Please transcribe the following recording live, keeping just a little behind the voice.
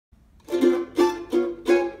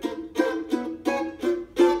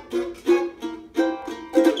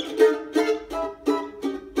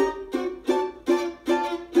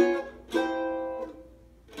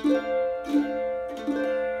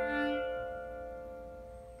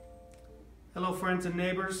Hello friends and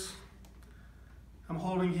neighbors. I'm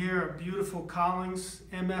holding here a beautiful Collings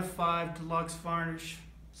MF5 Deluxe Varnish,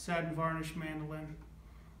 satin varnish mandolin,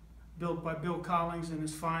 built by Bill Collings and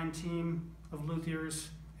his fine team of luthiers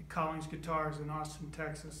at Collings Guitars in Austin,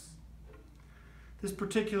 Texas. This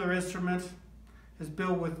particular instrument is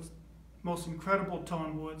built with most incredible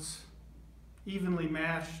tone woods, evenly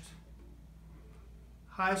matched,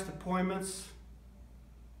 highest appointments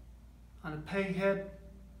on a peg head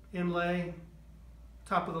inlay,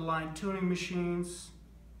 top of the line tuning machines,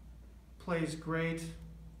 plays great,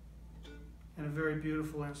 and a very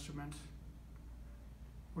beautiful instrument.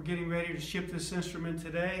 We're getting ready to ship this instrument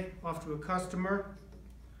today off to a customer.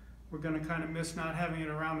 We're going to kind of miss not having it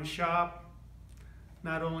around the shop,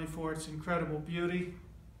 not only for its incredible beauty,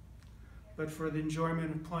 but for the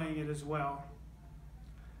enjoyment of playing it as well.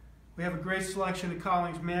 We have a great selection of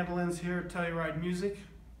Collings mandolins here at Telluride Music.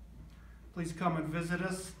 Please come and visit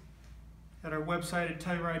us at our website at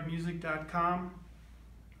telluridemusic.com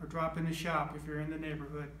or drop in the shop if you're in the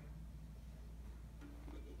neighborhood.